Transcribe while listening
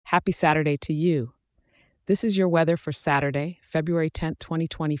Happy Saturday to you. This is your weather for Saturday, February 10th,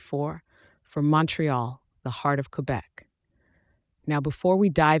 2024, for Montreal, the heart of Quebec. Now, before we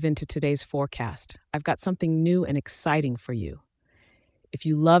dive into today's forecast, I've got something new and exciting for you. If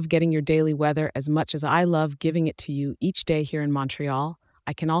you love getting your daily weather as much as I love giving it to you each day here in Montreal,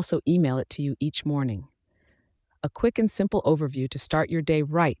 I can also email it to you each morning. A quick and simple overview to start your day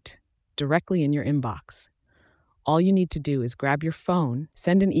right, directly in your inbox. All you need to do is grab your phone,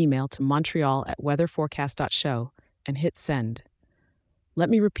 send an email to montreal@weatherforecast.show, and hit send. Let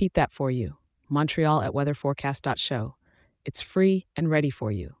me repeat that for you, montreal@weatherforecast.show. It's free and ready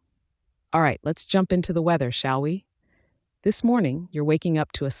for you. All right, let's jump into the weather, shall we? This morning, you're waking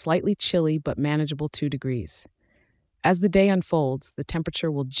up to a slightly chilly but manageable 2 degrees. As the day unfolds, the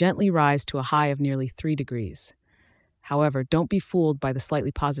temperature will gently rise to a high of nearly 3 degrees. However, don't be fooled by the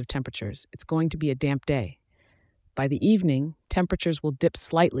slightly positive temperatures. It's going to be a damp day. By the evening, temperatures will dip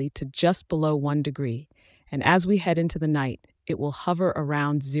slightly to just below 1 degree, and as we head into the night, it will hover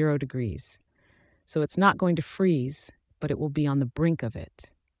around 0 degrees. So it's not going to freeze, but it will be on the brink of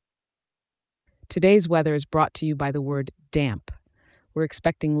it. Today's weather is brought to you by the word damp. We're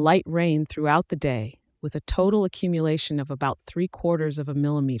expecting light rain throughout the day, with a total accumulation of about 3/4 of a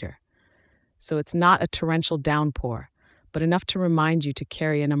millimeter. So it's not a torrential downpour, but enough to remind you to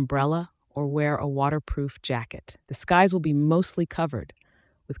carry an umbrella or wear a waterproof jacket. The skies will be mostly covered,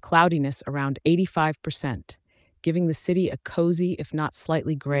 with cloudiness around 85%, giving the city a cozy, if not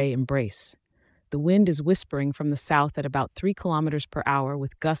slightly gray, embrace. The wind is whispering from the south at about 3 kilometers per hour,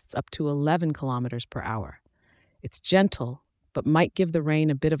 with gusts up to 11 kilometers per hour. It's gentle, but might give the rain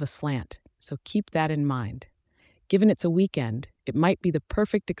a bit of a slant, so keep that in mind. Given it's a weekend, it might be the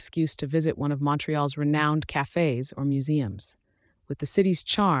perfect excuse to visit one of Montreal's renowned cafes or museums. With the city's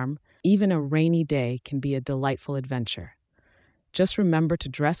charm, even a rainy day can be a delightful adventure. Just remember to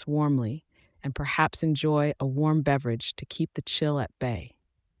dress warmly and perhaps enjoy a warm beverage to keep the chill at bay.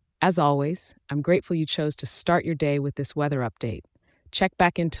 As always, I'm grateful you chose to start your day with this weather update. Check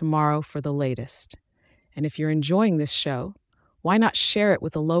back in tomorrow for the latest. And if you're enjoying this show, why not share it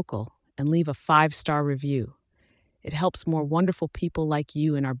with a local and leave a 5-star review? It helps more wonderful people like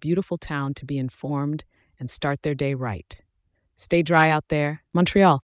you in our beautiful town to be informed and start their day right. Stay dry out there. Montreal.